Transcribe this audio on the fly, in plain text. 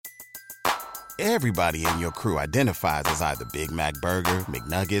Everybody in your crew identifies as either Big Mac Burger,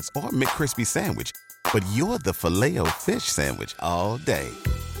 McNuggets, or McCrispy Sandwich. But you're the Filet-O-Fish Sandwich all day.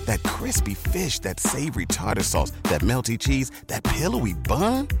 That crispy fish, that savory tartar sauce, that melty cheese, that pillowy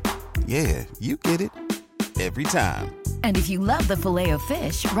bun. Yeah, you get it. Every time. And if you love the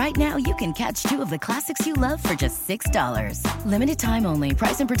Filet-O-Fish, right now you can catch two of the classics you love for just $6. Limited time only.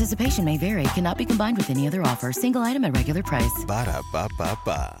 Price and participation may vary. Cannot be combined with any other offer. Single item at regular price.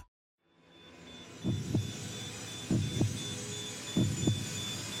 Ba-da-ba-ba-ba.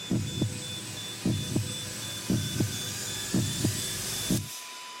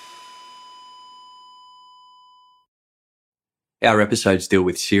 Our episodes deal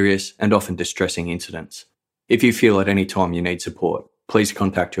with serious and often distressing incidents. If you feel at any time you need support, please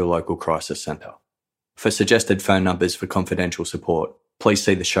contact your local crisis centre. For suggested phone numbers for confidential support, please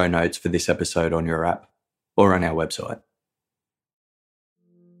see the show notes for this episode on your app or on our website.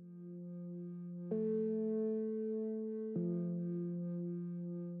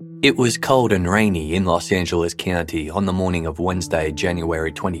 It was cold and rainy in Los Angeles County on the morning of Wednesday,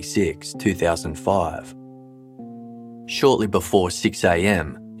 January 26, 2005. Shortly before 6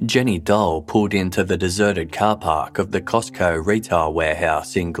 a.m, Jenny Dole pulled into the deserted car park of the Costco retail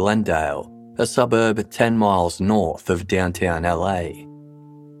warehouse in Glendale, a suburb 10 miles north of downtown LA.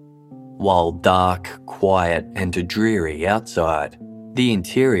 While dark, quiet, and dreary outside, the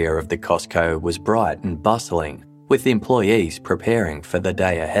interior of the Costco was bright and bustling, with employees preparing for the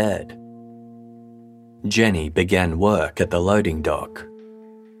day ahead. Jenny began work at the loading dock.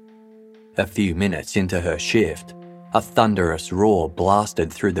 A few minutes into her shift, a thunderous roar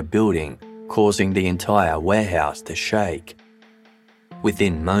blasted through the building, causing the entire warehouse to shake.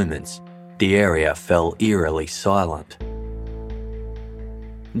 Within moments, the area fell eerily silent.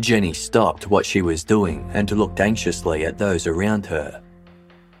 Jenny stopped what she was doing and looked anxiously at those around her.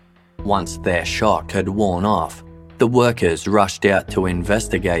 Once their shock had worn off, the workers rushed out to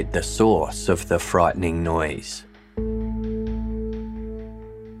investigate the source of the frightening noise.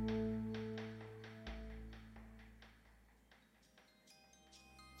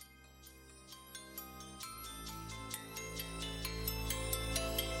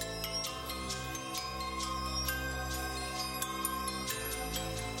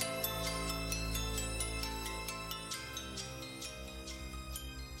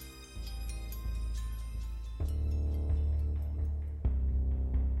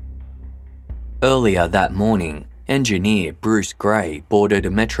 Earlier that morning, engineer Bruce Gray boarded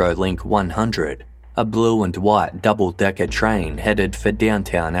a Metrolink 100, a blue and white double-decker train headed for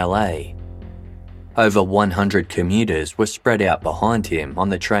downtown LA. Over 100 commuters were spread out behind him on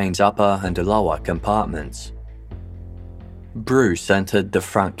the train's upper and lower compartments. Bruce entered the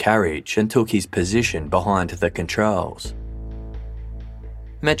front carriage and took his position behind the controls.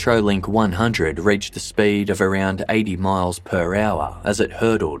 Metrolink 100 reached a speed of around 80 miles per hour as it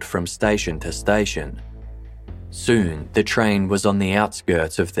hurtled from station to station. Soon, the train was on the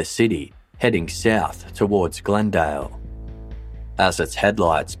outskirts of the city, heading south towards Glendale. As its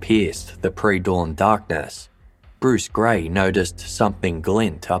headlights pierced the pre-dawn darkness, Bruce Gray noticed something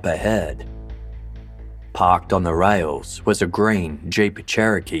glint up ahead. Parked on the rails was a green Jeep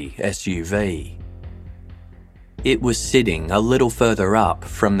Cherokee SUV. It was sitting a little further up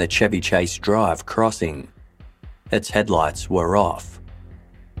from the Chevy Chase Drive crossing. Its headlights were off.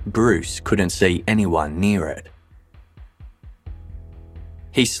 Bruce couldn't see anyone near it.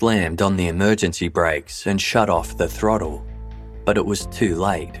 He slammed on the emergency brakes and shut off the throttle, but it was too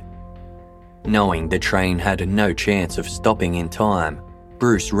late. Knowing the train had no chance of stopping in time,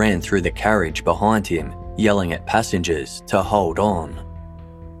 Bruce ran through the carriage behind him, yelling at passengers to hold on.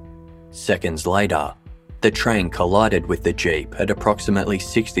 Seconds later, the train collided with the Jeep at approximately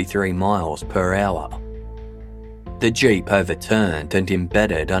 63 miles per hour. The Jeep overturned and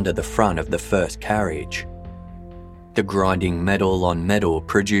embedded under the front of the first carriage. The grinding metal on metal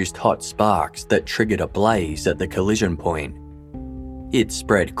produced hot sparks that triggered a blaze at the collision point. It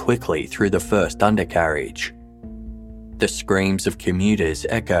spread quickly through the first undercarriage. The screams of commuters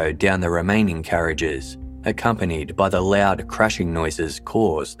echoed down the remaining carriages, accompanied by the loud crashing noises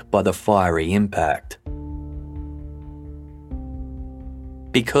caused by the fiery impact.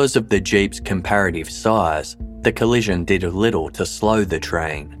 Because of the Jeep's comparative size, the collision did little to slow the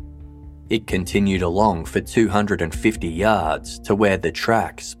train. It continued along for 250 yards to where the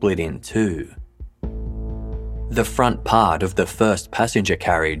track split in two. The front part of the first passenger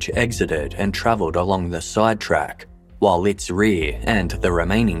carriage exited and travelled along the side track, while its rear and the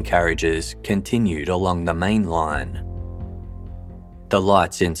remaining carriages continued along the main line. The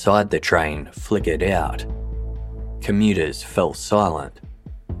lights inside the train flickered out. Commuters fell silent.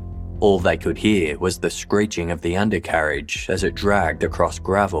 All they could hear was the screeching of the undercarriage as it dragged across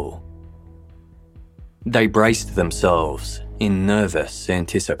gravel. They braced themselves in nervous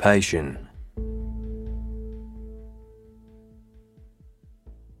anticipation.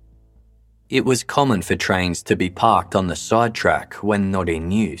 It was common for trains to be parked on the sidetrack when not in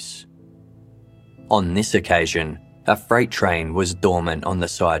use. On this occasion, a freight train was dormant on the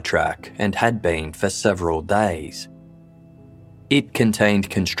sidetrack and had been for several days. It contained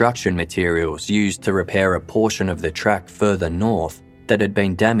construction materials used to repair a portion of the track further north that had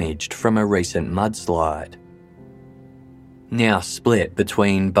been damaged from a recent mudslide. Now split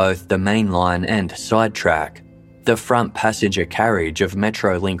between both the main line and sidetrack, the front passenger carriage of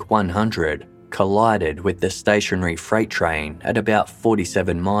Metrolink 100 collided with the stationary freight train at about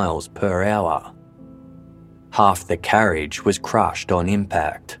 47 miles per hour. Half the carriage was crushed on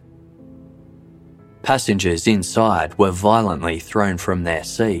impact. Passengers inside were violently thrown from their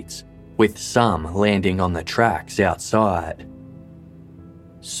seats, with some landing on the tracks outside.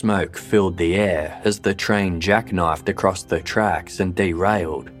 Smoke filled the air as the train jackknifed across the tracks and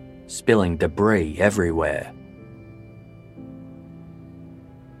derailed, spilling debris everywhere.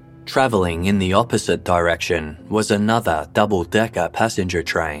 Travelling in the opposite direction was another double-decker passenger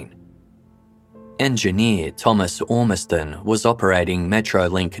train. Engineer Thomas Ormiston was operating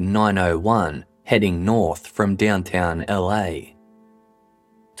Metrolink 901 heading north from downtown LA.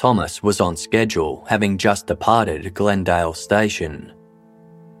 Thomas was on schedule, having just departed Glendale station.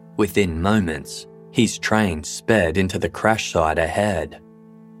 Within moments, his train sped into the crash site ahead.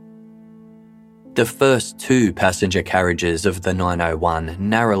 The first two passenger carriages of the 901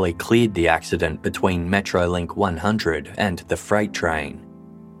 narrowly cleared the accident between Metrolink 100 and the freight train.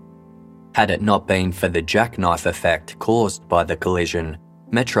 Had it not been for the jackknife effect caused by the collision,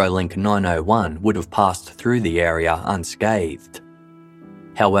 Metrolink 901 would have passed through the area unscathed.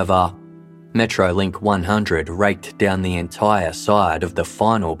 However, Metrolink 100 raked down the entire side of the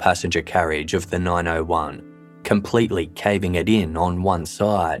final passenger carriage of the 901, completely caving it in on one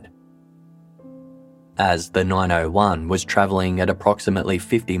side. As the 901 was travelling at approximately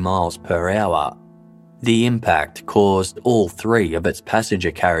 50 miles per hour, the impact caused all three of its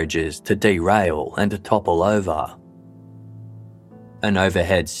passenger carriages to derail and topple over. An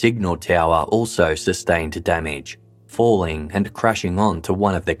overhead signal tower also sustained damage, falling and crashing onto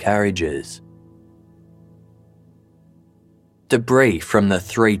one of the carriages. Debris from the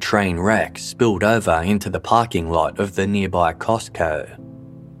three train wrecks spilled over into the parking lot of the nearby Costco.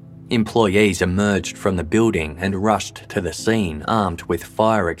 Employees emerged from the building and rushed to the scene armed with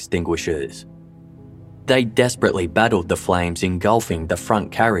fire extinguishers. They desperately battled the flames engulfing the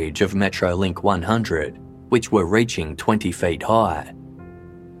front carriage of Metrolink 100, which were reaching 20 feet high.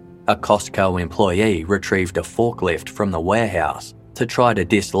 A Costco employee retrieved a forklift from the warehouse to try to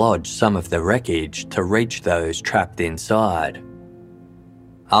dislodge some of the wreckage to reach those trapped inside.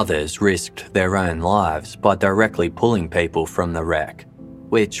 Others risked their own lives by directly pulling people from the wreck,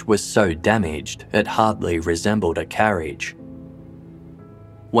 which was so damaged it hardly resembled a carriage.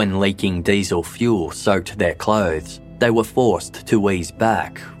 When leaking diesel fuel soaked their clothes, they were forced to ease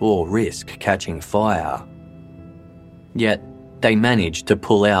back or risk catching fire. Yet, they managed to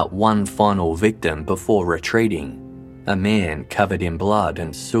pull out one final victim before retreating, a man covered in blood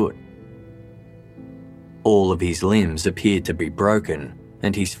and soot. All of his limbs appeared to be broken,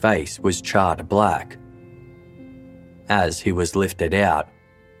 and his face was charred black. As he was lifted out,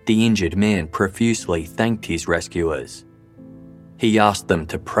 the injured man profusely thanked his rescuers. He asked them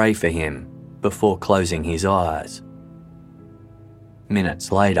to pray for him before closing his eyes.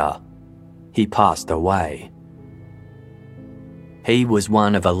 Minutes later, he passed away. He was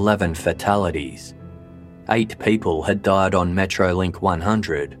one of 11 fatalities. 8 people had died on Metrolink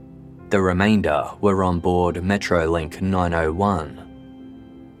 100. The remainder were on board Metrolink 901.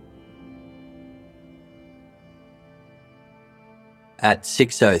 At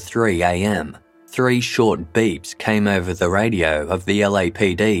 6:03 a.m., 3 short beeps came over the radio of the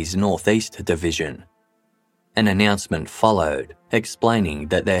LAPD's Northeast Division. An announcement followed explaining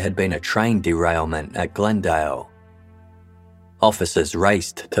that there had been a train derailment at Glendale. Officers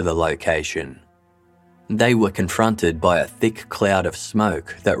raced to the location. They were confronted by a thick cloud of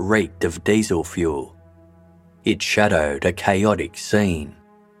smoke that reeked of diesel fuel. It shadowed a chaotic scene.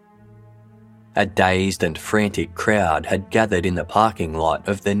 A dazed and frantic crowd had gathered in the parking lot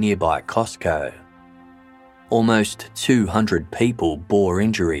of the nearby Costco. Almost 200 people bore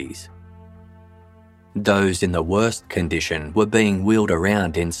injuries. Those in the worst condition were being wheeled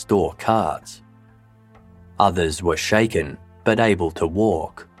around in store carts. Others were shaken but able to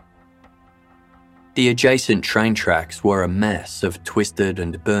walk. The adjacent train tracks were a mess of twisted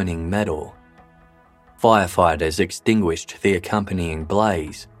and burning metal. Firefighters extinguished the accompanying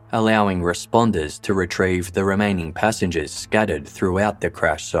blaze, allowing responders to retrieve the remaining passengers scattered throughout the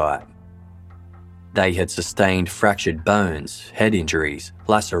crash site. They had sustained fractured bones, head injuries,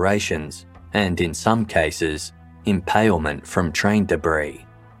 lacerations, and in some cases, impalement from train debris.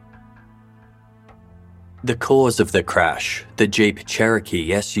 The cause of the crash, the Jeep Cherokee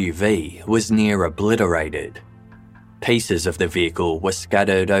SUV, was near obliterated. Pieces of the vehicle were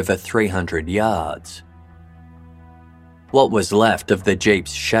scattered over 300 yards. What was left of the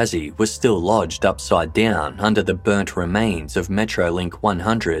Jeep's chassis was still lodged upside down under the burnt remains of Metrolink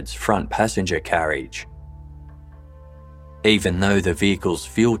 100's front passenger carriage. Even though the vehicle's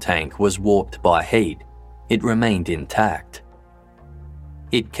fuel tank was warped by heat, it remained intact.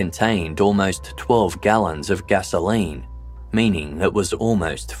 It contained almost 12 gallons of gasoline, meaning it was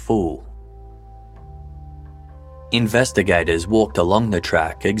almost full. Investigators walked along the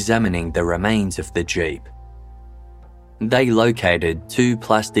track examining the remains of the Jeep. They located 2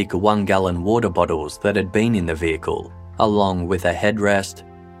 plastic 1-gallon water bottles that had been in the vehicle, along with a headrest,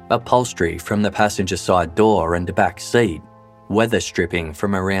 upholstery from the passenger side door and back seat, weather stripping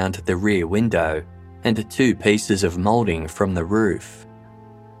from around the rear window, and 2 pieces of moulding from the roof.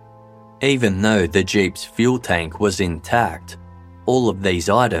 Even though the Jeep's fuel tank was intact, all of these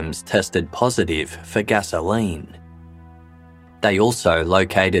items tested positive for gasoline. They also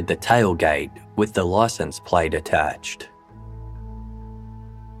located the tailgate with the license plate attached.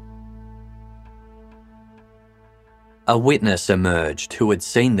 A witness emerged who had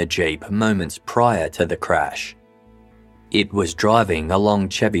seen the Jeep moments prior to the crash. It was driving along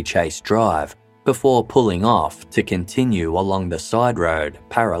Chevy Chase Drive before pulling off to continue along the side road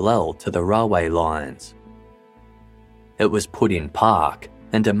parallel to the railway lines. It was put in park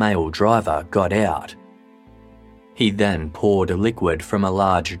and a male driver got out. He then poured liquid from a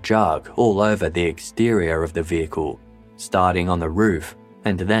large jug all over the exterior of the vehicle, starting on the roof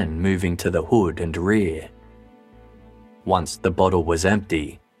and then moving to the hood and rear. Once the bottle was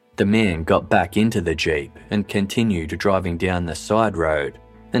empty, the man got back into the Jeep and continued driving down the side road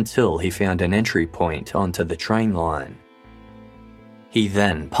until he found an entry point onto the train line. He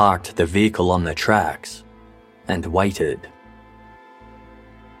then parked the vehicle on the tracks and waited.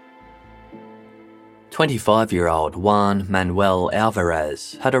 25-year-old Juan Manuel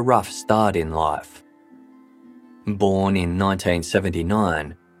Alvarez had a rough start in life. Born in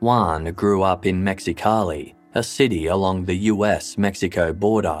 1979, Juan grew up in Mexicali, a city along the US-Mexico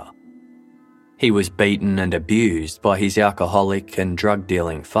border. He was beaten and abused by his alcoholic and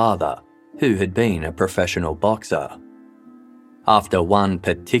drug-dealing father, who had been a professional boxer. After one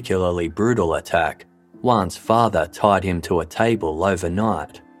particularly brutal attack, Juan's father tied him to a table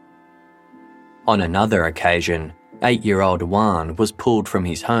overnight. On another occasion, 8-year-old Juan was pulled from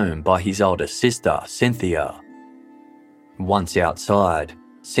his home by his older sister, Cynthia. Once outside,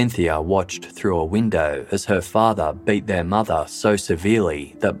 Cynthia watched through a window as her father beat their mother so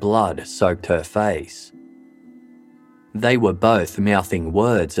severely that blood soaked her face. They were both mouthing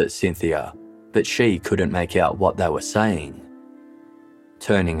words at Cynthia, but she couldn't make out what they were saying.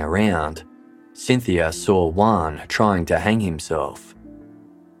 Turning around, Cynthia saw Juan trying to hang himself.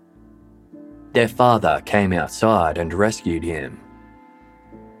 Their father came outside and rescued him.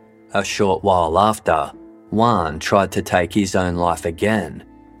 A short while after, Juan tried to take his own life again,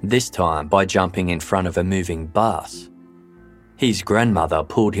 this time by jumping in front of a moving bus. His grandmother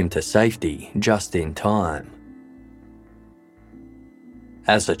pulled him to safety just in time.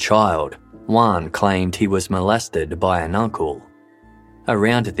 As a child, Juan claimed he was molested by an uncle.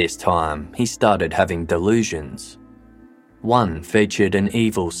 Around this time, he started having delusions. One featured an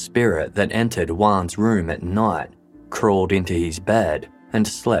evil spirit that entered Juan's room at night, crawled into his bed, and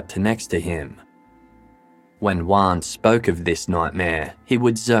slept next to him. When Juan spoke of this nightmare, he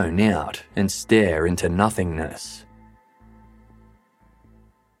would zone out and stare into nothingness.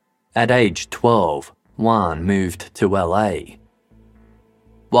 At age 12, Juan moved to LA.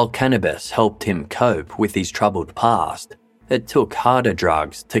 While cannabis helped him cope with his troubled past, it took harder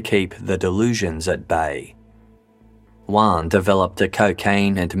drugs to keep the delusions at bay. Juan developed a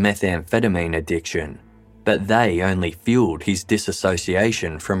cocaine and methamphetamine addiction, but they only fueled his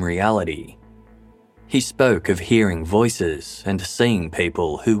disassociation from reality. He spoke of hearing voices and seeing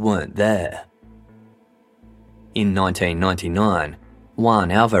people who weren't there. In 1999,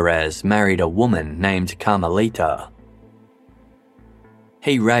 Juan Alvarez married a woman named Carmelita.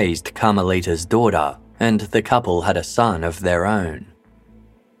 He raised Carmelita's daughter, and the couple had a son of their own.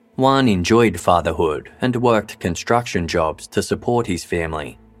 Juan enjoyed fatherhood and worked construction jobs to support his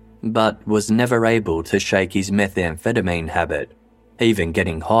family, but was never able to shake his methamphetamine habit, even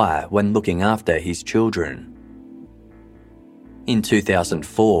getting high when looking after his children. In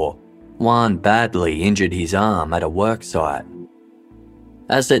 2004, Juan badly injured his arm at a work site.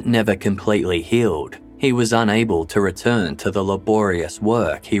 As it never completely healed, he was unable to return to the laborious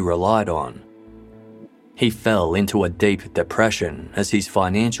work he relied on. He fell into a deep depression as his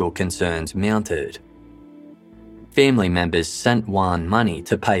financial concerns mounted. Family members sent Juan money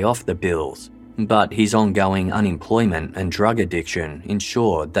to pay off the bills, but his ongoing unemployment and drug addiction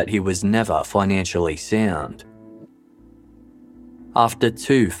ensured that he was never financially sound. After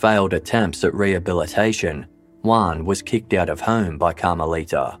 2 failed attempts at rehabilitation, Juan was kicked out of home by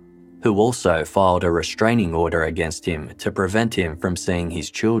Carmelita, who also filed a restraining order against him to prevent him from seeing his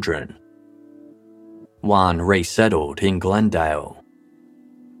children. Juan resettled in Glendale.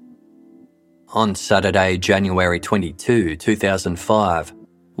 On Saturday, January 22, 2005,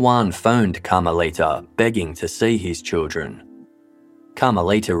 Juan phoned Carmelita begging to see his children.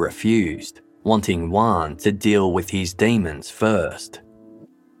 Carmelita refused, wanting Juan to deal with his demons first.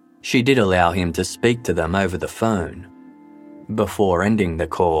 She did allow him to speak to them over the phone. Before ending the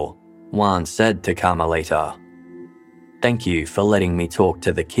call, Juan said to Carmelita, "Thank you for letting me talk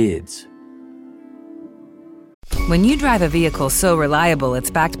to the kids." When you drive a vehicle so reliable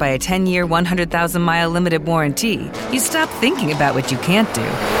it's backed by a 10-year, 100,000-mile limited warranty, you stop thinking about what you can't do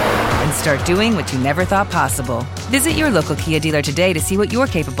and start doing what you never thought possible. Visit your local Kia dealer today to see what you're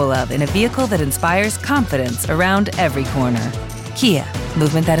capable of in a vehicle that inspires confidence around every corner. Kia,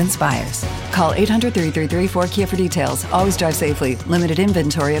 movement that inspires. Call 800-333-4KIA for details. Always drive safely. Limited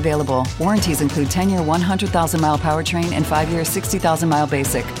inventory available. Warranties include 10-year 100,000-mile powertrain and 5-year 60,000-mile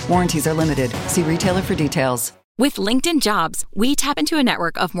basic. Warranties are limited. See retailer for details. With LinkedIn Jobs, we tap into a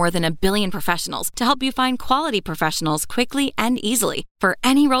network of more than 1 billion professionals to help you find quality professionals quickly and easily for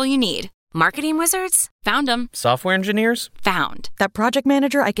any role you need. Marketing wizards? Found them. Software engineers? Found. That project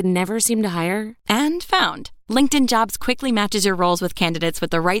manager I could never seem to hire? And found. LinkedIn Jobs quickly matches your roles with candidates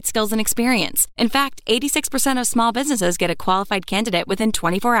with the right skills and experience. In fact, 86% of small businesses get a qualified candidate within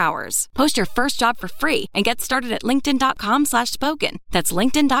 24 hours. Post your first job for free and get started at linkedin.com/spoken. That's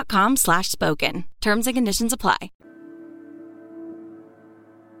linkedin.com/spoken. Terms and conditions apply.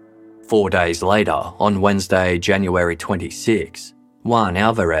 4 days later, on Wednesday, January 26, Juan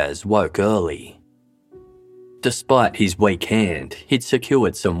Alvarez woke early. Despite his weak hand, he'd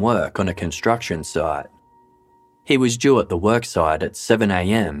secured some work on a construction site. He was due at the worksite at 7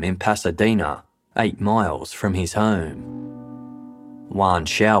 a.m. in Pasadena, 8 miles from his home. Juan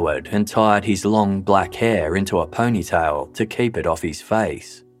showered and tied his long black hair into a ponytail to keep it off his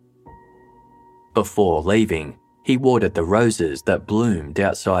face. Before leaving, he watered the roses that bloomed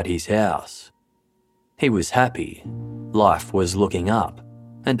outside his house. He was happy. Life was looking up,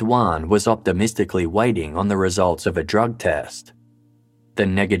 and Juan was optimistically waiting on the results of a drug test. The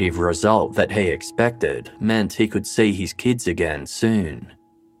negative result that he expected meant he could see his kids again soon.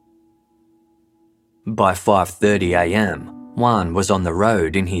 By 5:30 a.m., Juan was on the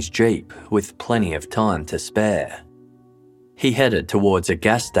road in his Jeep with plenty of time to spare. He headed towards a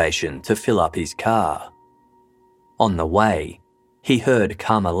gas station to fill up his car. On the way, he heard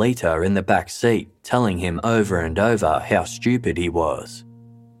Carmelita in the back seat telling him over and over how stupid he was.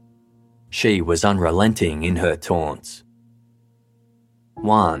 She was unrelenting in her taunts.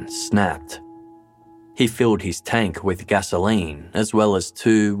 Juan snapped. He filled his tank with gasoline as well as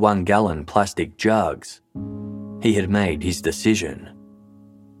 2 one-gallon plastic jugs. He had made his decision.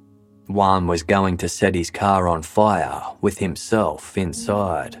 Juan was going to set his car on fire with himself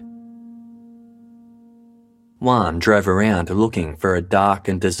inside. Juan drove around looking for a dark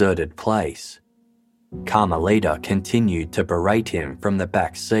and deserted place. Carmelita continued to berate him from the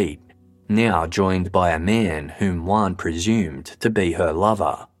back seat, now joined by a man whom Juan presumed to be her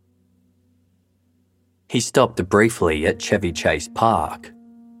lover. He stopped briefly at Chevy Chase Park.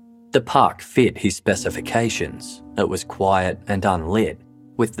 The park fit his specifications. It was quiet and unlit,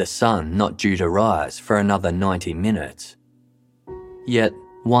 with the sun not due to rise for another 90 minutes. Yet,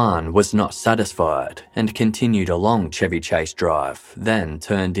 Juan was not satisfied and continued along Chevy Chase Drive, then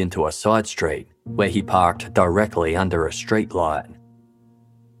turned into a side street where he parked directly under a street light.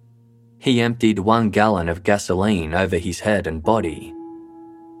 He emptied 1 gallon of gasoline over his head and body.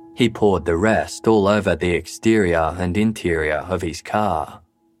 He poured the rest all over the exterior and interior of his car.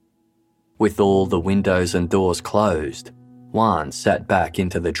 With all the windows and doors closed, Juan sat back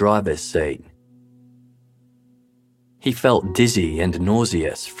into the driver's seat. He felt dizzy and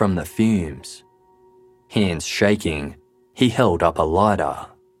nauseous from the fumes. Hands shaking, he held up a lighter.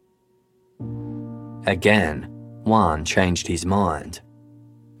 Again, Juan changed his mind.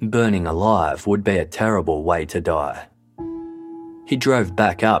 Burning alive would be a terrible way to die. He drove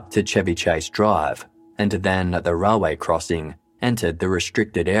back up to Chevy Chase Drive and then at the railway crossing entered the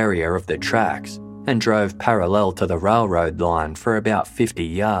restricted area of the tracks and drove parallel to the railroad line for about 50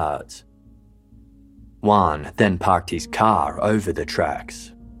 yards. Juan then parked his car over the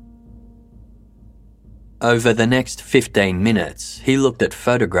tracks. Over the next 15 minutes, he looked at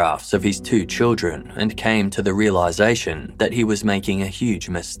photographs of his 2 children and came to the realization that he was making a huge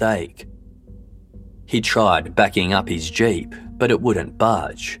mistake. He tried backing up his Jeep, but it wouldn't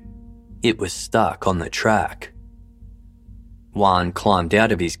budge. It was stuck on the track. Juan climbed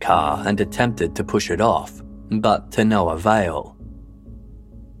out of his car and attempted to push it off, but to no avail.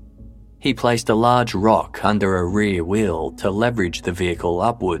 He placed a large rock under a rear wheel to leverage the vehicle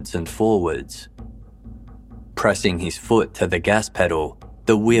upwards and forwards. Pressing his foot to the gas pedal,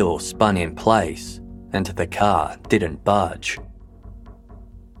 the wheel spun in place and the car didn't budge.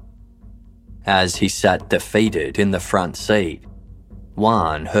 As he sat defeated in the front seat,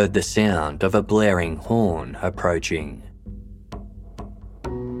 Juan heard the sound of a blaring horn approaching.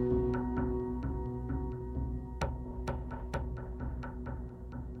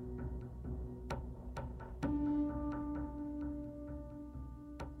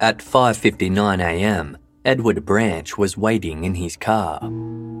 At 5:59 a.m, Edward Branch was waiting in his car.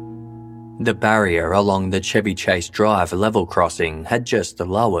 The barrier along the Chevy Chase Drive level crossing had just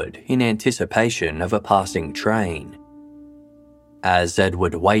lowered in anticipation of a passing train. As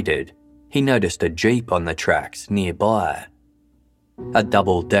Edward waited, he noticed a Jeep on the tracks nearby. A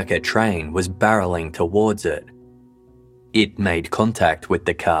double-decker train was barreling towards it. It made contact with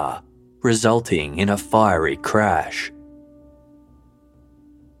the car, resulting in a fiery crash.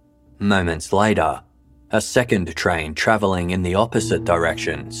 Moments later, a second train travelling in the opposite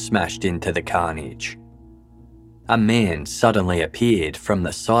direction smashed into the carnage. A man suddenly appeared from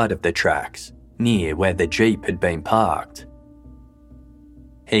the side of the tracks, near where the Jeep had been parked.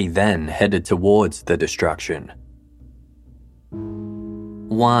 He then headed towards the destruction.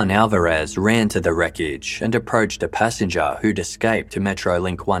 Juan Alvarez ran to the wreckage and approached a passenger who'd escaped to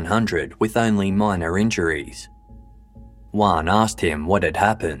Metrolink 100 with only minor injuries. Juan asked him what had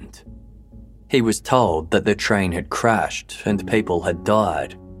happened. He was told that the train had crashed and people had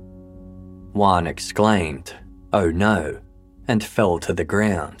died. Juan exclaimed, "Oh no," and fell to the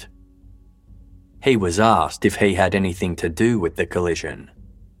ground. He was asked if he had anything to do with the collision.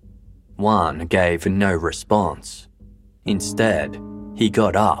 Juan gave no response. Instead, he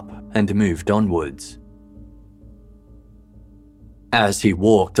got up and moved onwards. As he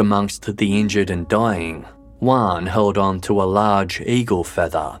walked amongst the injured and dying, Juan held on to a large eagle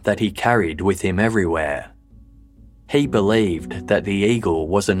feather that he carried with him everywhere. He believed that the eagle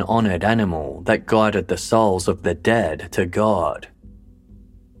was an honoured animal that guided the souls of the dead to God.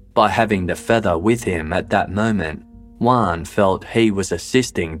 By having the feather with him at that moment, Juan felt he was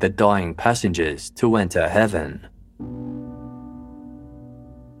assisting the dying passengers to enter heaven.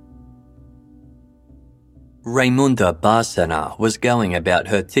 Raymunda Bárcena was going about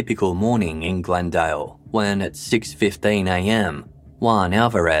her typical morning in Glendale when at 6:15 a.m, Juan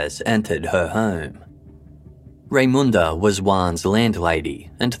Alvarez entered her home. Raymunda was Juan's landlady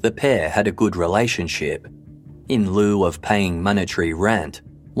and the pair had a good relationship. In lieu of paying monetary rent,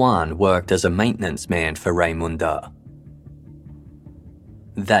 Juan worked as a maintenance man for Raymunda.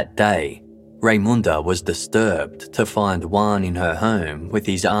 That day, Raymunda was disturbed to find Juan in her home with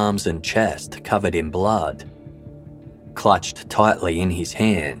his arms and chest covered in blood. Clutched tightly in his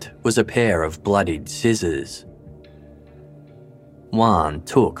hand was a pair of bloodied scissors. Juan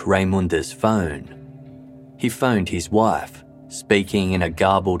took Raymunda's phone. He phoned his wife, speaking in a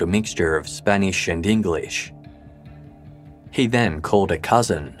garbled mixture of Spanish and English. He then called a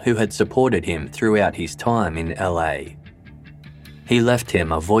cousin who had supported him throughout his time in LA. He left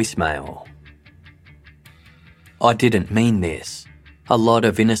him a voicemail. "I didn't mean this. A lot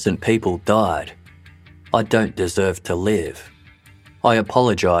of innocent people died. I don't deserve to live. I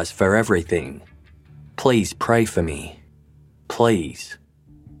apologise for everything. Please pray for me. Please."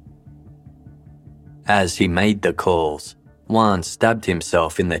 As he made the calls, Juan stabbed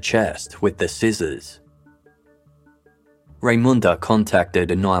himself in the chest with the scissors. Raymunda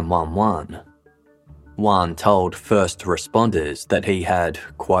contacted 911. Juan told first responders that he had,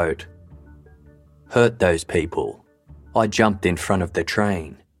 quote, "hurt those people. I jumped in front of the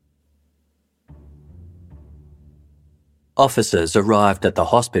train." Officers arrived at the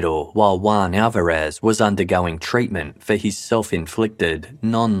hospital while Juan Alvarez was undergoing treatment for his self-inflicted,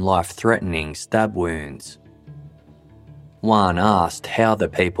 non-life-threatening stab wounds. Juan asked how the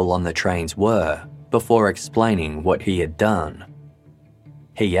people on the trains were before explaining what he had done.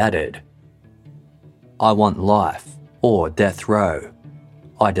 He added, "I want life or death row.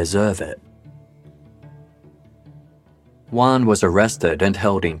 I deserve it." Juan was arrested and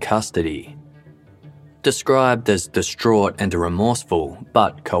held in custody. Described as distraught and remorseful,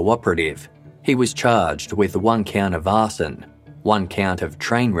 but cooperative, he was charged with 1 count of arson, 1 count of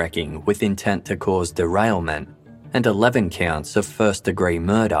train wrecking with intent to cause derailment, and 11 counts of first-degree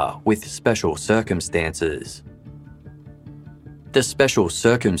murder with special circumstances. The special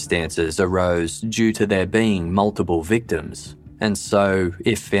circumstances arose due to there being multiple victims, and so,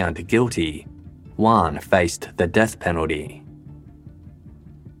 if found guilty, Juan faced the death penalty.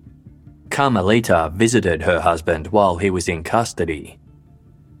 Carmelita visited her husband while he was in custody.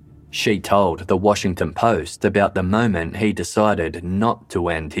 She told the Washington Post about the moment he decided not to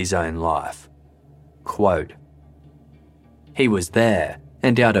end his own life. Quote, "He was there,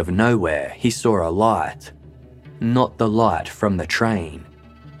 and out of nowhere he saw a light. Not the light from the train.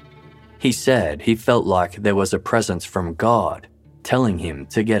 He said he felt like there was a presence from God telling him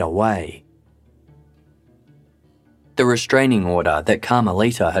to get away." The restraining order that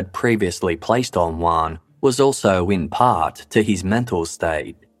Carmelita had previously placed on Juan was also in part to his mental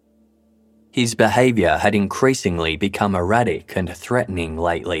state. His behaviour had increasingly become erratic and threatening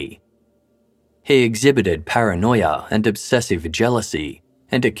lately. He exhibited paranoia and obsessive jealousy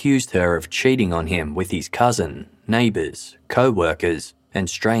and accused her of cheating on him with his cousin, neighbours, co-workers, and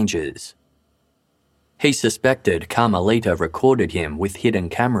strangers. He suspected Carmelita recorded him with hidden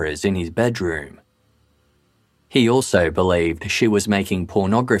cameras in his bedroom. He also believed she was making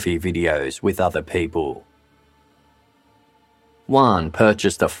pornography videos with other people. Juan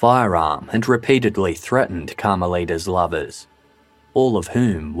purchased a firearm and repeatedly threatened Carmelita's lovers, all of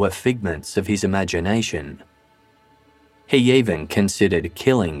whom were figments of his imagination. He even considered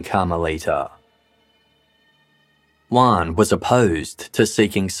killing Carmelita. Juan was opposed to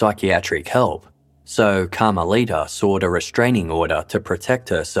seeking psychiatric help, so Carmelita sought a restraining order to protect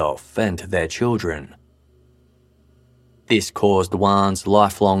herself and their children. This caused Juan's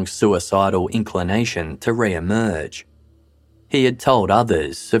lifelong suicidal inclination to re-emerge. He had told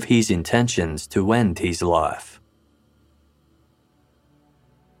others of his intentions to end his life.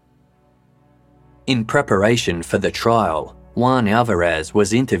 In preparation for the trial, Juan Alvarez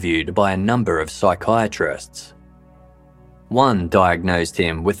was interviewed by a number of psychiatrists. One diagnosed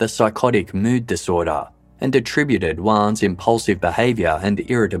him with a psychotic mood disorder and attributed Juan's impulsive behaviour and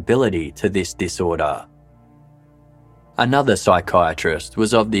irritability to this disorder. Another psychiatrist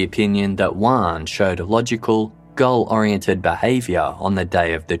was of the opinion that Juan showed logical, goal-oriented behaviour on the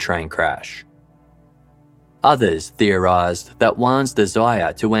day of the train crash. Others theorised that Juan's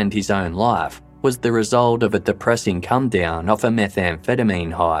desire to end his own life was the result of a depressing come-down off a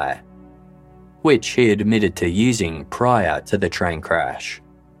methamphetamine high, which he admitted to using prior to the train crash.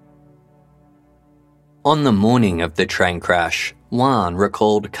 On the morning of the train crash, Juan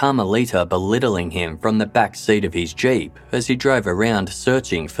recalled Carmelita belittling him from the back seat of his Jeep as he drove around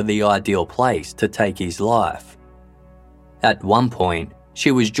searching for the ideal place to take his life. At one point,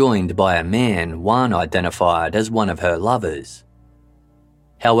 she was joined by a man Juan identified as one of her lovers.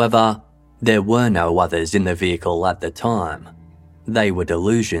 However, there were no others in the vehicle at the time. They were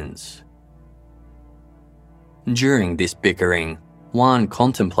delusions. During this bickering, Juan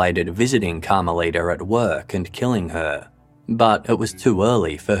contemplated visiting Carmelita at work and killing her, but it was too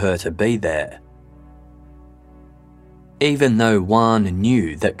early for her to be there. Even though Juan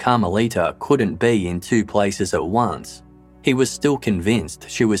knew that Carmelita couldn't be in two places at once, he was still convinced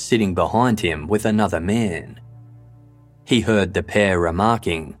she was sitting behind him with another man. He heard the pair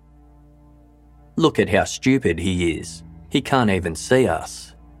remarking, "Look at how stupid he is. He can't even see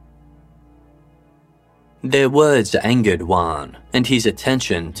us." Their words angered Juan, and his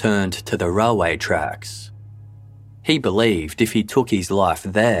attention turned to the railway tracks. He believed if he took his life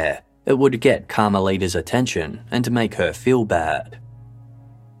there, it would get Carmelita's attention and make her feel bad.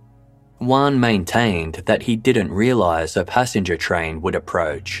 Juan maintained that he didn't realise a passenger train would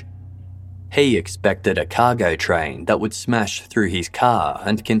approach. He expected a cargo train that would smash through his car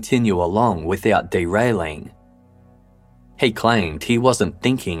and continue along without derailing. He claimed he wasn't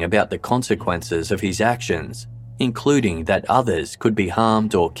thinking about the consequences of his actions, including that others could be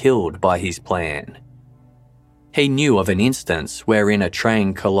harmed or killed by his plan. He knew of an instance wherein a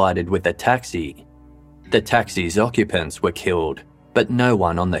train collided with a taxi. The taxi's occupants were killed, but no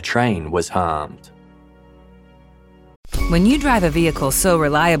one on the train was harmed. When you drive a vehicle so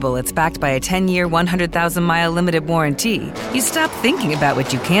reliable it's backed by a 10-year, 100,000-mile limited warranty, you stop thinking about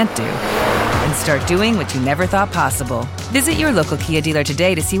what you can't do and start doing what you never thought possible. Visit your local Kia dealer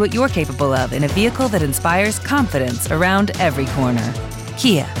today to see what you're capable of in a vehicle that inspires confidence around every corner.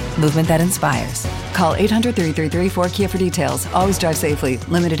 Kia, movement that inspires. Call 800-333-4KIA for details. Always drive safely.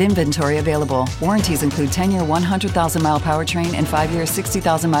 Limited inventory available. Warranties include 10-year 100,000-mile powertrain and 5-year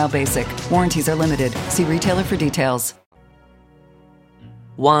 60,000-mile basic. Warranties are limited. See retailer for details.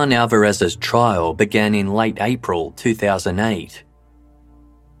 Juan Alvarez's trial began in late April 2008.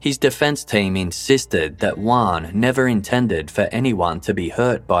 His defense team insisted that Juan never intended for anyone to be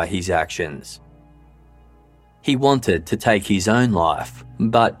hurt by his actions. He wanted to take his own life,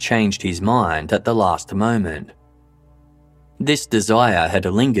 but changed his mind at the last moment. This desire had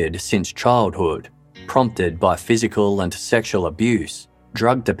lingered since childhood, prompted by physical and sexual abuse,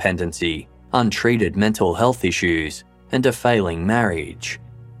 drug dependency, untreated mental health issues, and a failing marriage.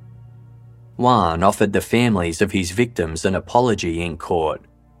 Juan offered the families of his victims an apology in court,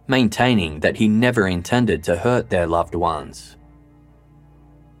 maintaining that he never intended to hurt their loved ones.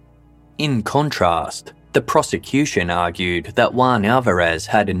 In contrast, the prosecution argued that Juan Alvarez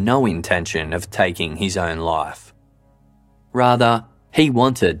had no intention of taking his own life. Rather, he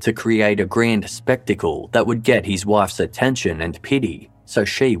wanted to create a grand spectacle that would get his wife's attention and pity so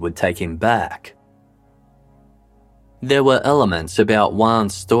she would take him back. There were elements about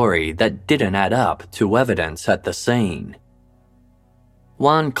Juan's story that didn't add up to evidence at the scene.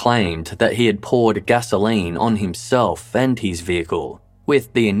 Juan claimed that he had poured gasoline on himself and his vehicle,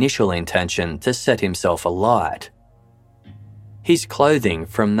 with the initial intention to set himself alight. His clothing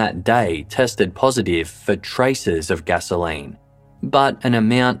from that day tested positive for traces of gasoline, but an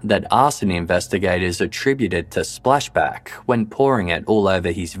amount that arson investigators attributed to splashback when pouring it all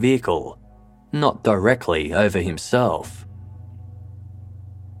over his vehicle, not directly over himself.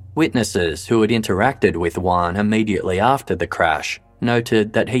 Witnesses who had interacted with Juan immediately after the crash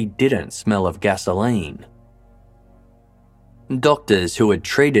noted that he didn't smell of gasoline. Doctors who had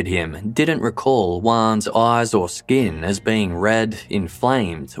treated him didn't recall Juan's eyes or skin as being red,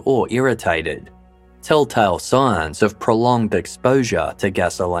 inflamed, or irritated, telltale signs of prolonged exposure to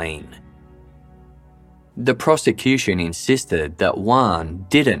gasoline. The prosecution insisted that Juan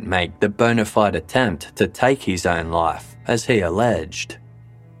didn't make the bona fide attempt to take his own life, as he alleged.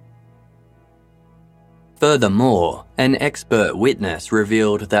 Furthermore, an expert witness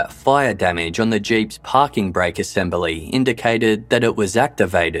revealed that fire damage on the Jeep's parking brake assembly indicated that it was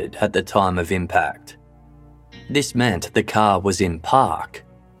activated at the time of impact. This meant the car was in park,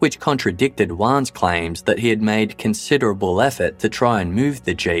 which contradicted Juan's claims that he had made considerable effort to try and move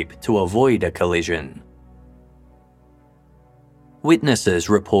the Jeep to avoid a collision. Witnesses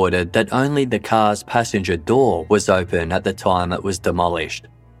reported that only the car's passenger door was open at the time it was demolished,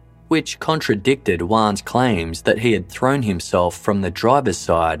 which contradicted Juan's claims that he had thrown himself from the driver's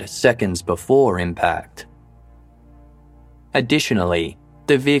side seconds before impact. Additionally,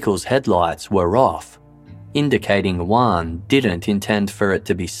 the vehicle's headlights were off, indicating Juan didn't intend for it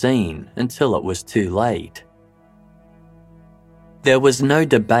to be seen until it was too late. There was no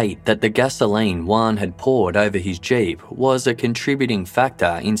debate that the gasoline Juan had poured over his Jeep was a contributing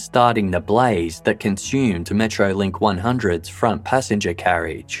factor in starting the blaze that consumed Metrolink 100's front passenger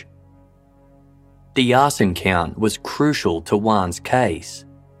carriage. The arson count was crucial to Juan's case.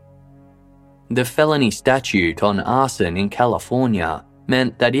 The felony statute on arson in California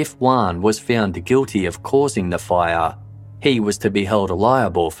meant that if Juan was found guilty of causing the fire, he was to be held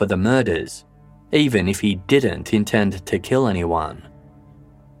liable for the murders, even if he didn't intend to kill anyone.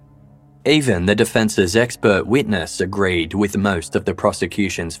 Even the defense's expert witness agreed with most of the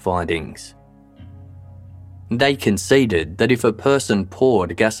prosecution's findings. They conceded that if a person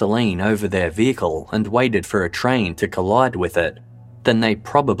poured gasoline over their vehicle and waited for a train to collide with it, then they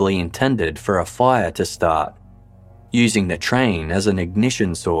probably intended for a fire to start, using the train as an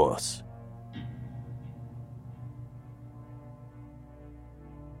ignition source.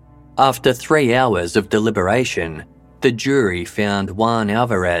 After 3 hours of deliberation, the jury found Juan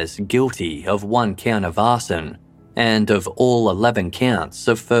Alvarez guilty of 1 count of arson and of all 11 counts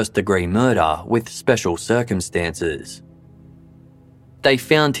of first-degree murder with special circumstances. They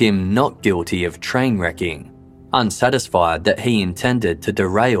found him not guilty of train wrecking, unsatisfied that he intended to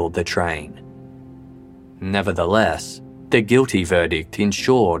derail the train. Nevertheless, the guilty verdict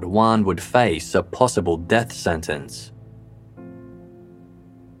ensured Juan would face a possible death sentence.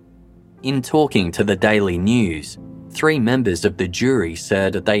 In talking to the Daily News, 3 members of the jury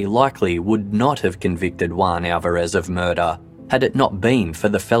said they likely would not have convicted Juan Alvarez of murder had it not been for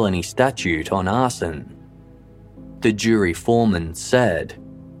the felony statute on arson. The jury foreman said,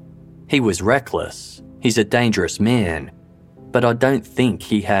 "He was reckless, he's a dangerous man, but I don't think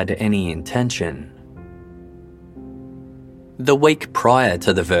he had any intention." The week prior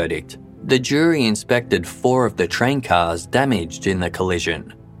to the verdict, The jury inspected 4 of the train cars damaged in the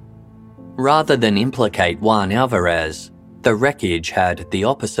collision. Rather than implicate Juan Alvarez, the wreckage had the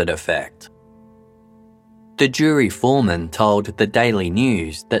opposite effect. The jury foreman told the Daily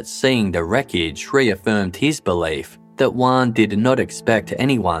News that seeing the wreckage reaffirmed his belief that Juan did not expect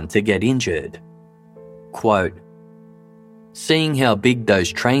anyone to get injured. Quote, "Seeing how big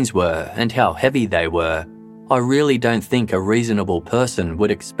those trains were and how heavy they were, I really don't think a reasonable person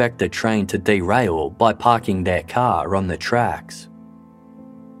would expect a train to derail by parking their car on the tracks."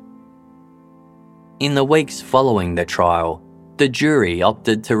 In the weeks following the trial, the jury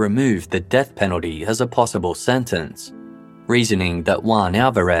opted to remove the death penalty as a possible sentence, reasoning that Juan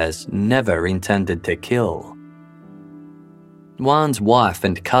Alvarez never intended to kill. Juan's wife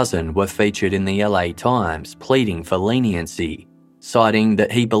and cousin were featured in the LA Times pleading for leniency, citing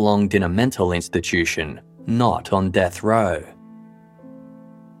that he belonged in a mental institution, not on death row.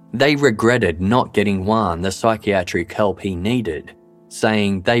 They regretted not getting Juan the psychiatric help he needed,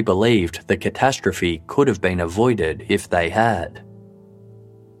 saying they believed the catastrophe could have been avoided if they had.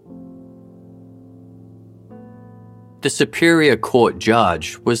 The Superior Court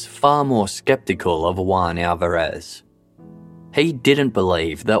judge was far more skeptical of Juan Alvarez. He didn't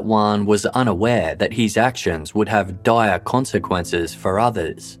believe that Juan was unaware that his actions would have dire consequences for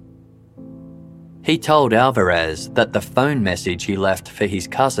others. He told Alvarez that the phone message he left for his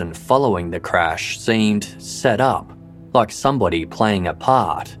cousin following the crash seemed set up, like somebody playing a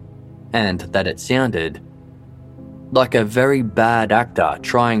part, and that it sounded like a very bad actor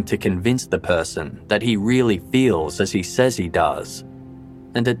trying to convince the person that he really feels as he says he does,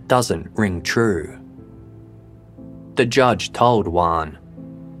 and it doesn't ring true. The judge told Juan,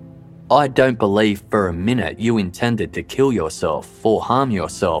 "I don't believe for a minute you intended to kill yourself or harm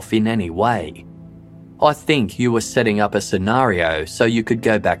yourself in any way. I think you were setting up a scenario so you could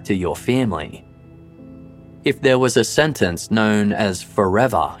go back to your family. If there was a sentence known as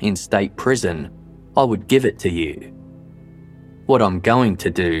forever in state prison, I would give it to you. What I'm going to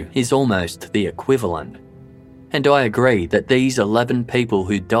do is almost the equivalent. And I agree that these 11 people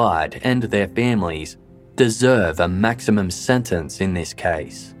who died and their families deserve a maximum sentence in this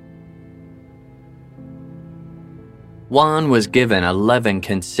case." Juan was given 11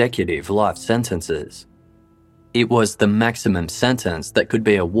 consecutive life sentences. It was the maximum sentence that could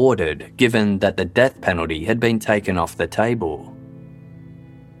be awarded given that the death penalty had been taken off the table.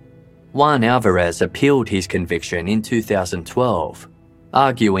 Juan Alvarez appealed his conviction in 2012,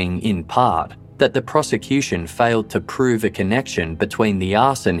 arguing in part that the prosecution failed to prove a connection between the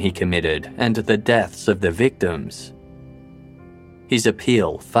arson he committed and the deaths of the victims. His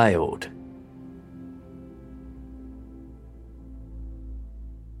appeal failed.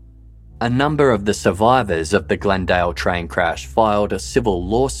 A number of the survivors of the Glendale train crash filed a civil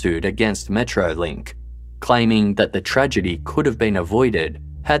lawsuit against Metrolink, claiming that the tragedy could have been avoided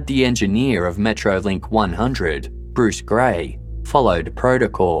had the engineer of Metrolink 100, Bruce Gray, followed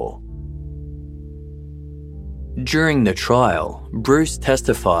protocol. During the trial, Bruce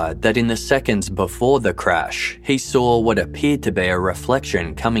testified that in the seconds before the crash, he saw what appeared to be a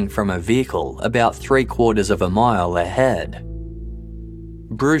reflection coming from a vehicle about 3/4 of a mile ahead.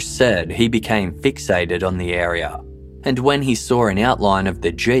 Bruce said he became fixated on the area, and when he saw an outline of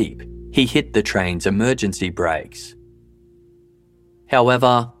the Jeep, he hit the train's emergency brakes.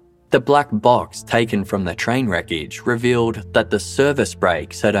 However, the black box taken from the train wreckage revealed that the service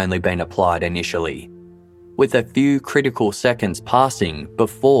brakes had only been applied initially, with a few critical seconds passing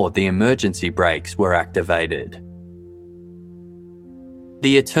before the emergency brakes were activated.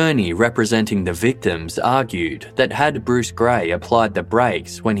 The attorney representing the victims argued that had Bruce Gray applied the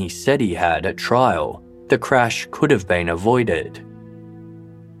brakes when he said he had at trial, the crash could have been avoided.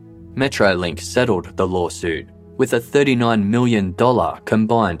 Metrolink settled the lawsuit with a $39 million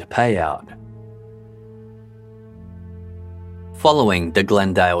combined payout. Following the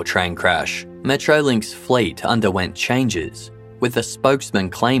Glendale train crash, Metrolink's fleet underwent changes, with a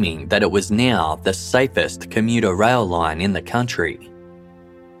spokesman claiming that it was now the safest commuter rail line in the country.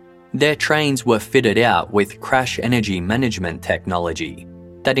 Their trains were fitted out with crash energy management technology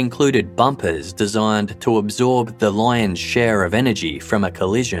that included bumpers designed to absorb the lion's share of energy from a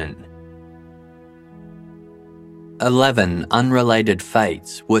collision. 11 unrelated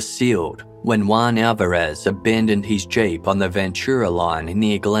fates were sealed when Juan Alvarez abandoned his Jeep on the Ventura line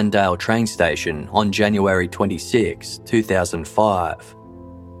near Glendale train station on January 26, 2005.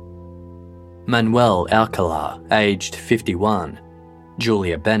 Manuel Alcala, aged 51,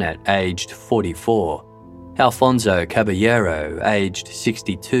 Julia Bennett, aged 44, Alfonso Caballero, aged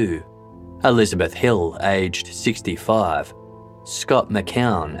 62, Elizabeth Hill, aged 65, Scott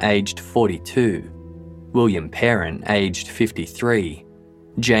McCown, aged 42, William Parent, aged 53,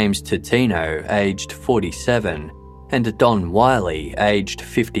 James Totino, aged 47, and Don Wiley, aged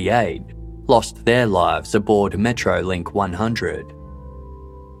 58, lost their lives aboard Metrolink 100.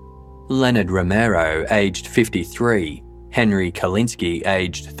 Leonard Romero, aged 53, Henry Kalinsky,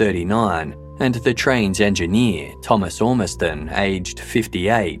 aged 39, and the train's engineer, Thomas Ormiston, aged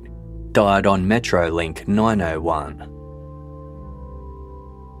 58, died on Metrolink 901.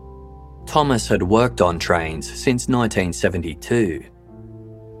 Thomas had worked on trains since 1972.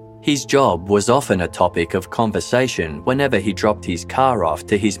 His job was often a topic of conversation whenever he dropped his car off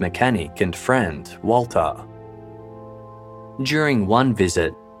to his mechanic and friend, Walter. During one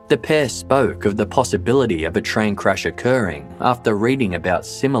visit, the pair spoke of the possibility of a train crash occurring after reading about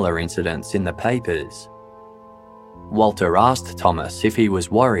similar incidents in the papers. Walter asked Thomas if he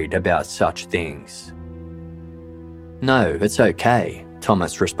was worried about such things. "No, it's okay,"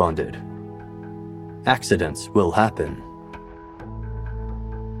 Thomas responded. "Accidents will happen."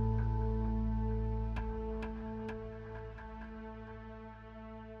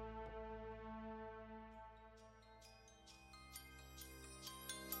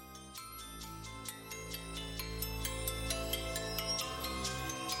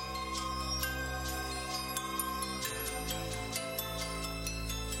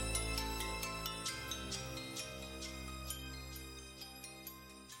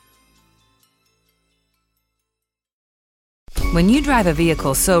 When you drive a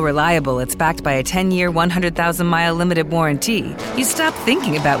vehicle so reliable it's backed by a 10-year, 100,000-mile limited warranty, you stop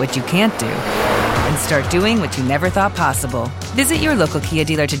thinking about what you can't do and start doing what you never thought possible. Visit your local Kia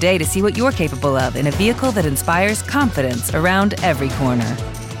dealer today to see what you're capable of in a vehicle that inspires confidence around every corner.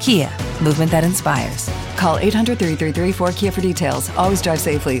 Kia, movement that inspires. Call 800-333-4KIA for details. Always drive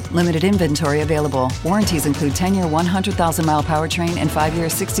safely. Limited inventory available. Warranties include 10-year 100,000-mile powertrain and 5-year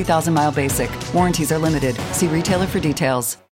 60,000-mile basic. Warranties are limited. See retailer for details.